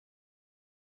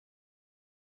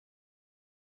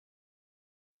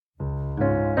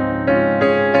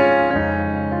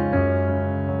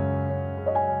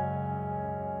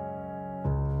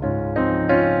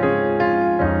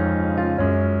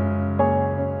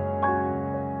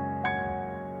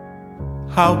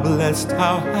How blessed,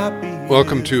 how happy.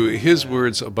 Welcome to His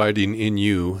Words Abiding in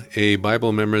You, a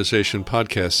Bible memorization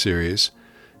podcast series.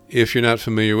 If you're not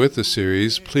familiar with the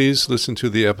series, please listen to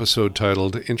the episode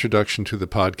titled Introduction to the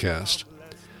Podcast.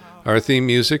 Our theme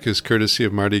music is courtesy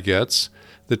of Marty Goetz.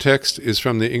 The text is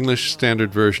from the English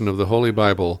Standard Version of the Holy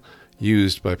Bible,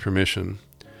 used by permission.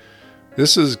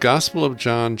 This is Gospel of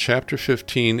John, chapter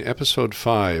 15, episode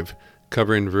 5,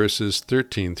 covering verses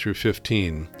 13 through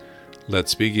 15.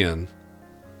 Let's begin.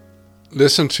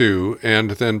 Listen to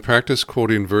and then practice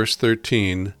quoting verse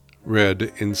 13,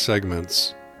 read in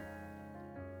segments.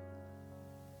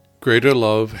 Greater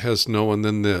love has no one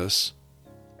than this.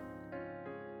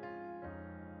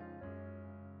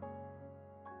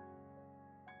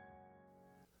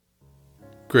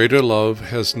 Greater love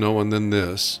has no one than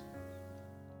this.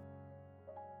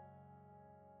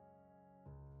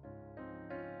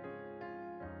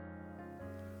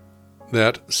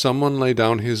 That someone lay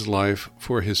down his life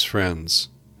for his friends.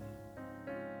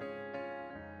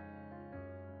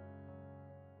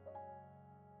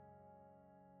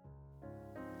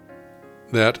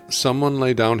 That someone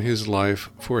lay down his life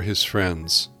for his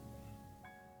friends.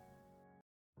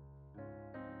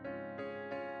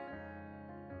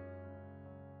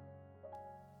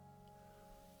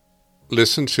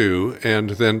 Listen to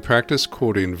and then practice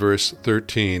quoting verse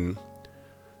 13.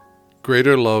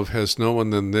 Greater love has no one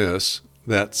than this,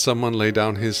 that someone lay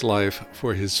down his life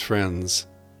for his friends.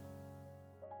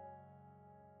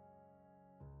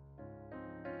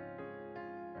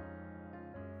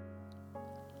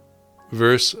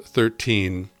 Verse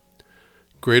 13.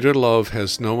 Greater love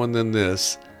has no one than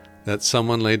this, that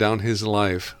someone lay down his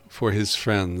life for his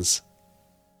friends.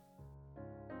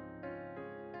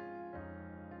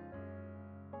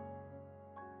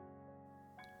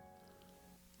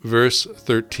 Verse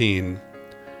 13.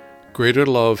 Greater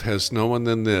love has no one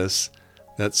than this,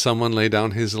 that someone lay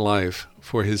down his life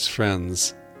for his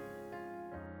friends.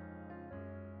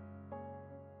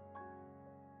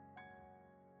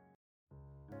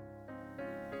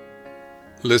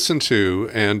 Listen to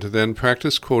and then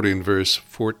practice quoting verse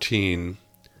 14.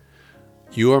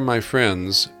 You are my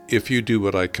friends if you do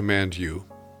what I command you.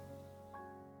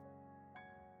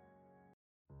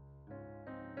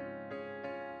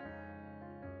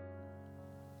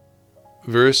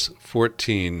 Verse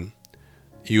 14.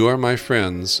 You are my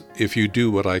friends if you do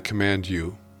what I command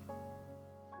you.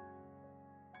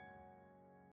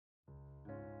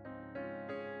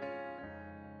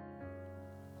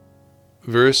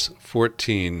 Verse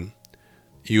 14.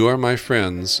 You are my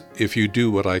friends if you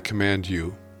do what I command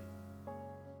you.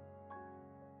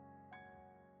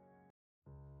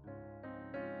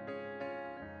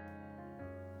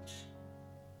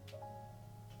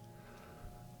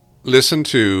 Listen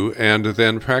to and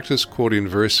then practice quoting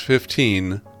verse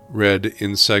 15, read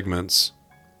in segments.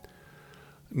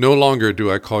 No longer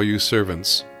do I call you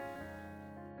servants.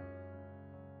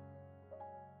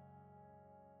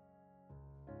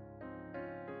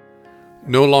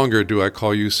 No longer do I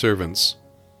call you servants.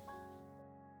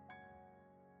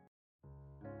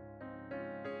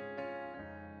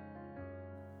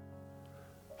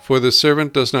 For the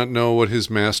servant does not know what his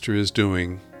master is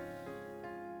doing.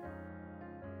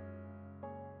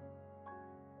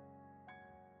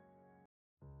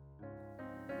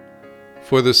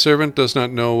 For the servant does not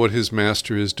know what his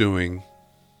master is doing.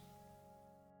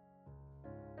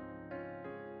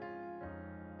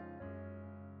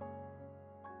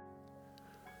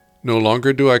 No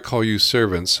longer do I call you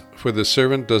servants, for the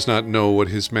servant does not know what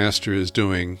his master is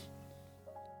doing.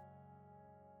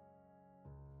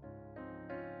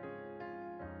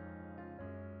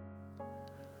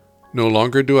 No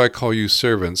longer do I call you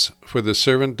servants, for the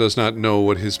servant does not know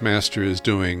what his master is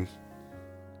doing.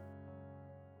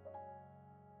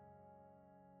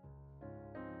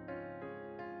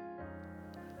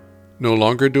 No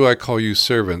longer do I call you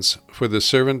servants, for the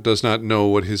servant does not know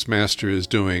what his master is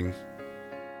doing.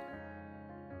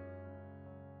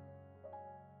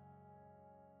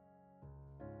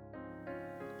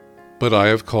 But I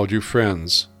have called you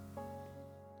friends.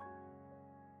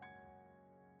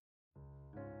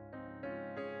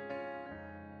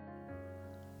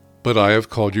 But I have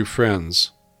called you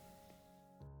friends.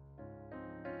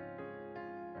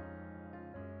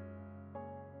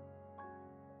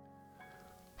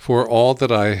 For all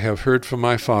that I have heard from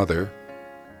my Father,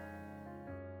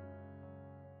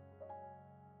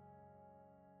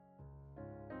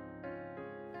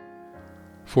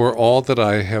 for all that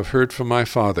I have heard from my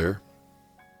Father,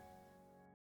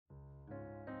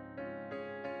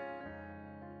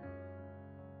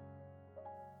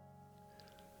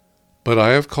 But I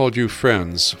have called you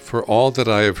friends, for all that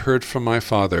I have heard from my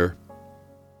Father,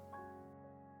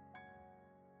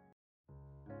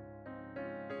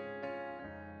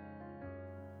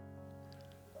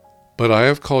 But I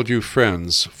have called you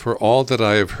friends, for all that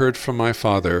I have heard from my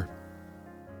Father.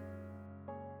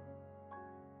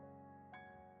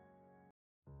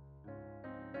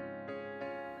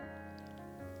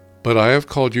 But I have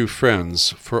called you friends,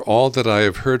 for all that I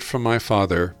have heard from my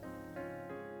Father.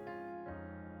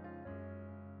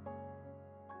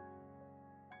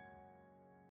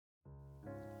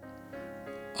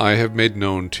 I have made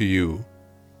known to you.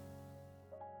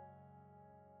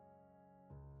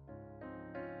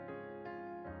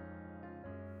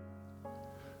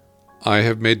 I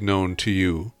have made known to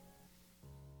you.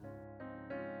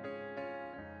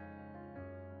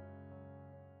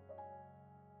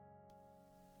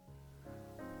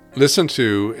 Listen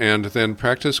to and then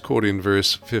practice quoting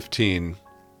verse 15.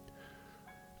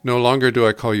 No longer do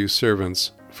I call you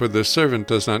servants, for the servant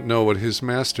does not know what his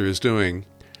master is doing,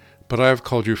 but I have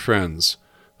called you friends,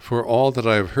 for all that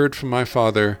I have heard from my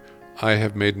Father I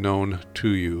have made known to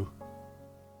you.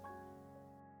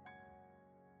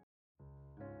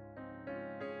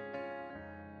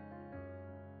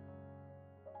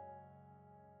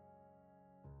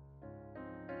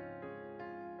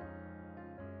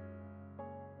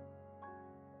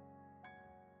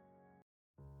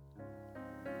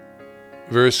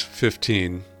 Verse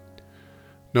 15.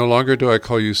 No longer do I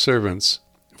call you servants,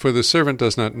 for the servant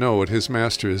does not know what his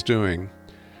master is doing.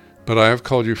 But I have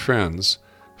called you friends,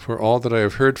 for all that I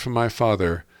have heard from my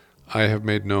Father I have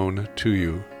made known to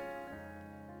you.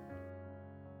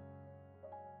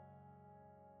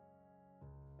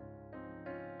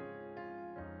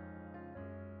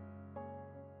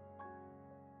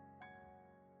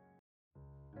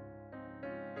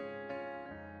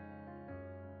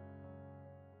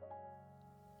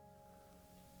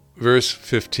 Verse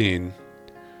 15.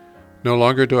 No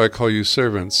longer do I call you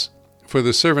servants, for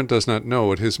the servant does not know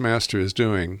what his master is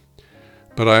doing.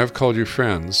 But I have called you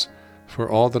friends, for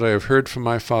all that I have heard from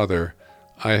my Father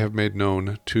I have made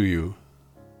known to you.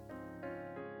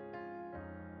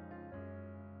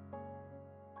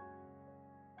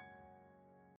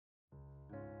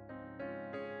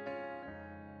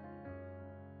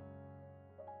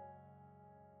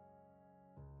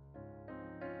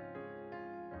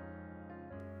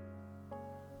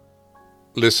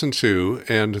 Listen to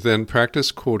and then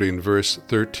practice quoting verse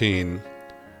 13.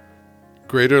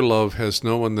 Greater love has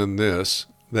no one than this,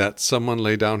 that someone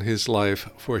lay down his life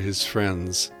for his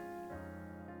friends.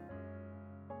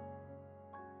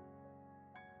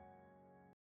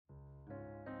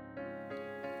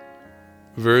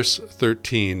 Verse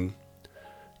 13.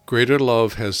 Greater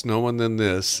love has no one than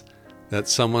this, that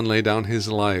someone lay down his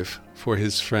life for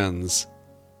his friends.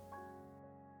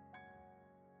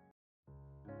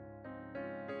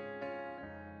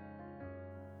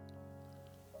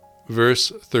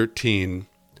 Verse 13.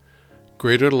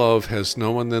 Greater love has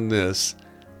no one than this,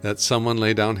 that someone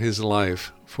lay down his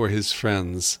life for his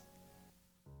friends.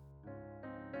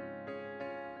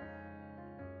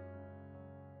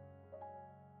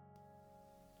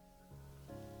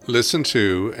 Listen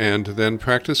to and then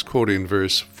practice quoting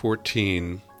verse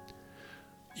 14.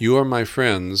 You are my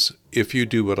friends if you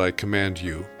do what I command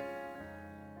you.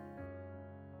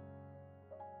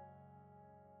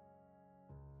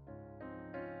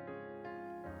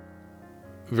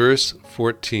 Verse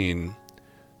 14.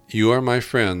 You are my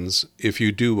friends if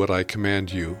you do what I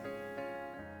command you.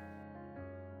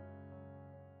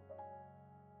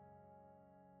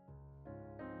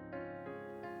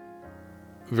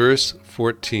 Verse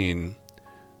 14.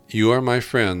 You are my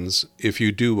friends if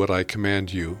you do what I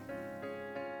command you.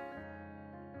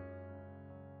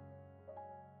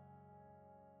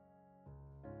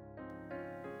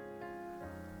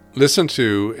 Listen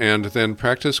to and then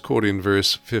practice quoting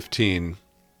verse 15.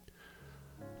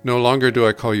 No longer do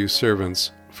I call you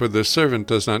servants, for the servant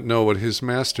does not know what his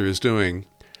master is doing,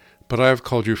 but I have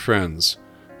called you friends,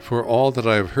 for all that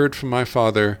I have heard from my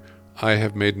Father I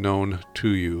have made known to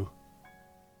you.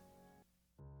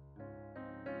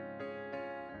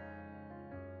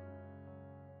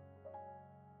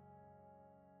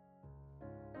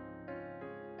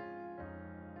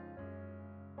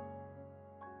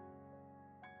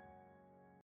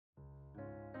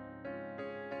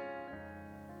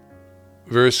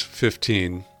 Verse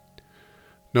 15.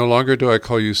 No longer do I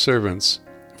call you servants,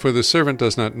 for the servant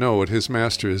does not know what his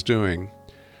master is doing,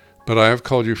 but I have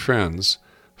called you friends,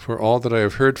 for all that I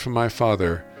have heard from my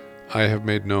Father I have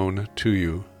made known to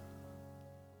you.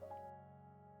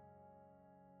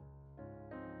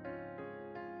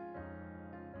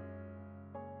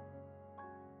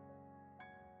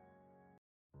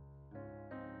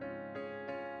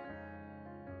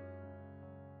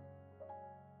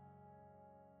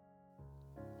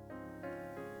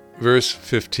 Verse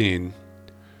 15.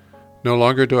 No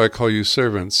longer do I call you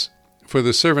servants, for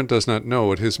the servant does not know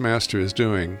what his master is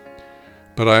doing.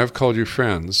 But I have called you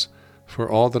friends, for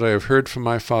all that I have heard from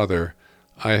my Father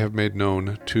I have made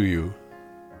known to you.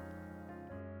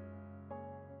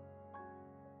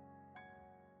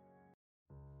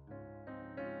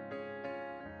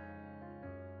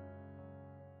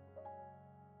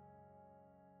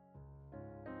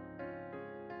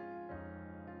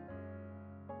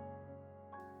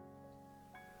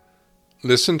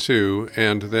 Listen to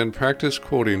and then practice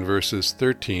quoting verses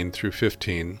 13 through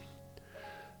 15.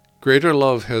 Greater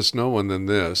love has no one than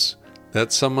this,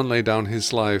 that someone lay down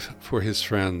his life for his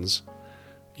friends.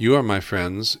 You are my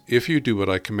friends, if you do what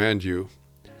I command you.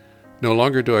 No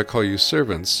longer do I call you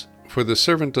servants, for the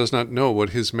servant does not know what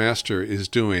his master is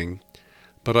doing.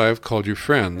 But I have called you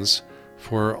friends,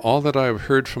 for all that I have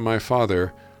heard from my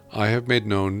Father I have made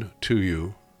known to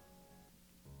you.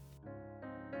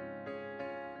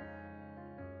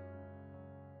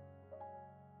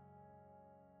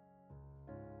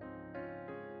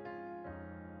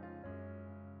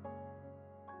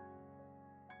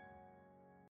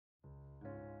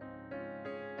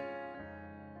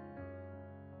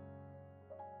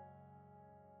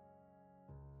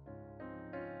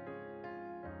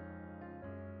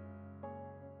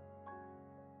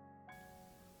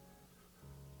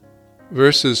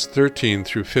 Verses 13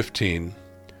 through 15.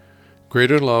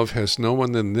 Greater love has no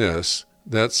one than this,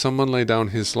 that someone lay down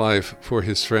his life for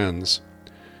his friends.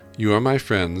 You are my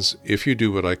friends, if you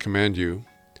do what I command you.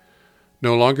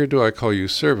 No longer do I call you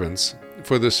servants,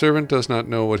 for the servant does not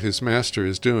know what his master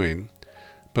is doing.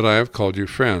 But I have called you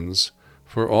friends,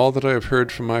 for all that I have heard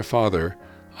from my Father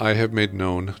I have made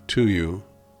known to you.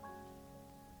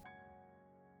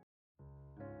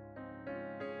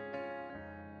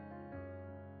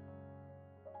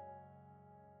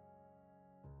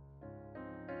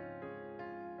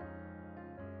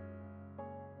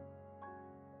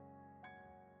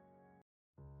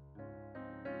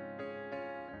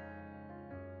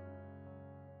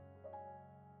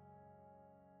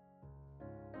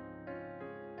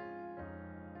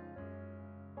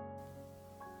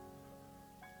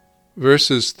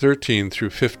 Verses 13 through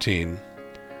 15.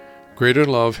 Greater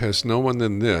love has no one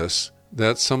than this,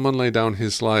 that someone lay down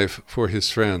his life for his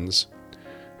friends.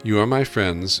 You are my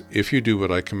friends, if you do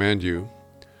what I command you.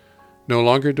 No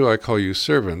longer do I call you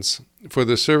servants, for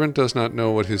the servant does not know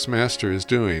what his master is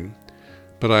doing.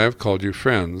 But I have called you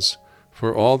friends,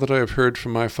 for all that I have heard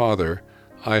from my Father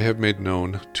I have made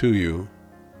known to you.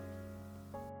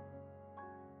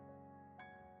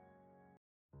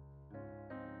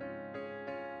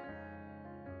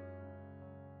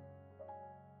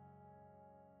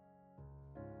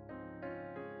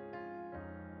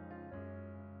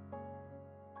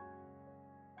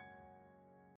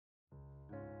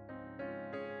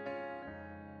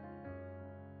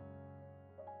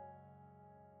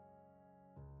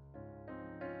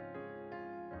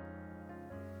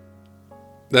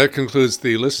 That concludes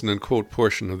the listen and quote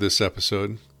portion of this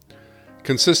episode.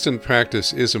 Consistent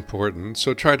practice is important,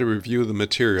 so try to review the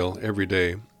material every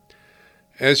day.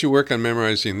 As you work on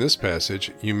memorizing this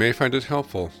passage, you may find it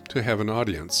helpful to have an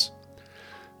audience.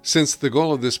 Since the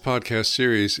goal of this podcast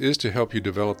series is to help you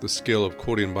develop the skill of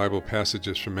quoting Bible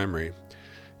passages from memory,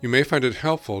 you may find it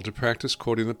helpful to practice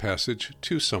quoting the passage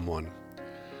to someone.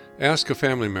 Ask a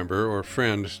family member or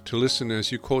friend to listen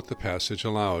as you quote the passage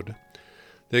aloud.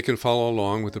 They can follow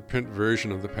along with a print version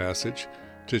of the passage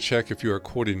to check if you are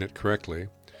quoting it correctly,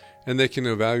 and they can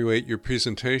evaluate your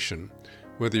presentation,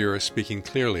 whether you are speaking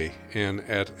clearly and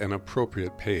at an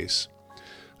appropriate pace.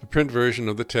 A print version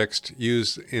of the text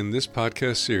used in this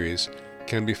podcast series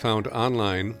can be found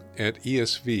online at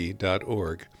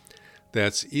esv.org.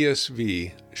 That's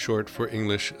ESV, short for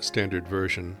English Standard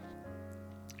Version.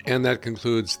 And that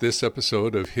concludes this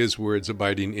episode of His Words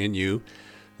Abiding in You.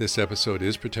 This episode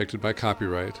is protected by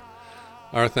copyright.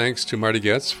 Our thanks to Marty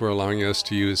Goetz for allowing us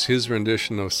to use his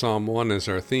rendition of Psalm 1 as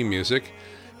our theme music.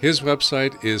 His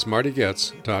website is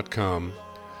martygoetz.com.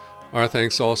 Our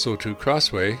thanks also to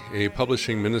Crossway, a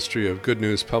publishing ministry of Good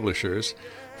News Publishers,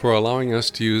 for allowing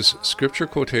us to use scripture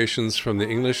quotations from the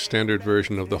English Standard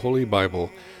Version of the Holy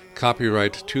Bible,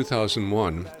 copyright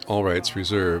 2001, all rights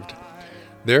reserved.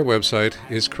 Their website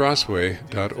is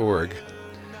crossway.org.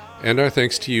 And our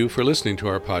thanks to you for listening to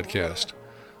our podcast.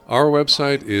 Our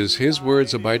website is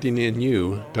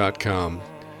hiswordsabidinginyou.com.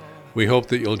 We hope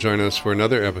that you'll join us for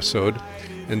another episode.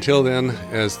 Until then,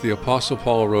 as the Apostle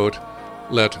Paul wrote,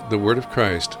 let the word of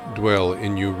Christ dwell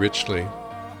in you richly.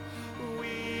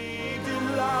 We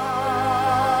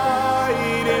delight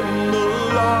in the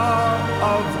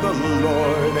law of the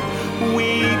Lord.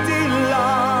 We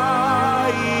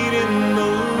delight in the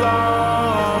law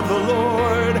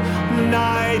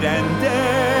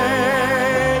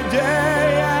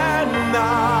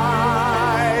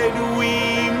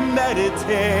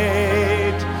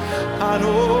meditate on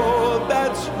all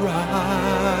that's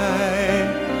right,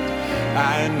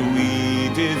 and we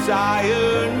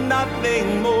desire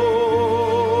nothing more.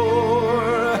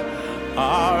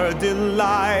 Our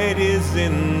delight is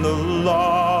in the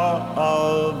law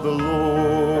of the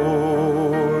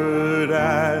Lord,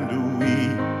 and we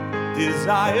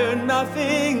desire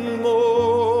nothing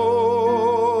more.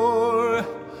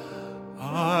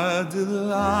 Our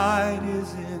delight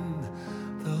is in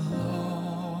the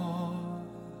law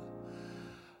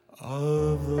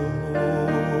of the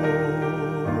Lord.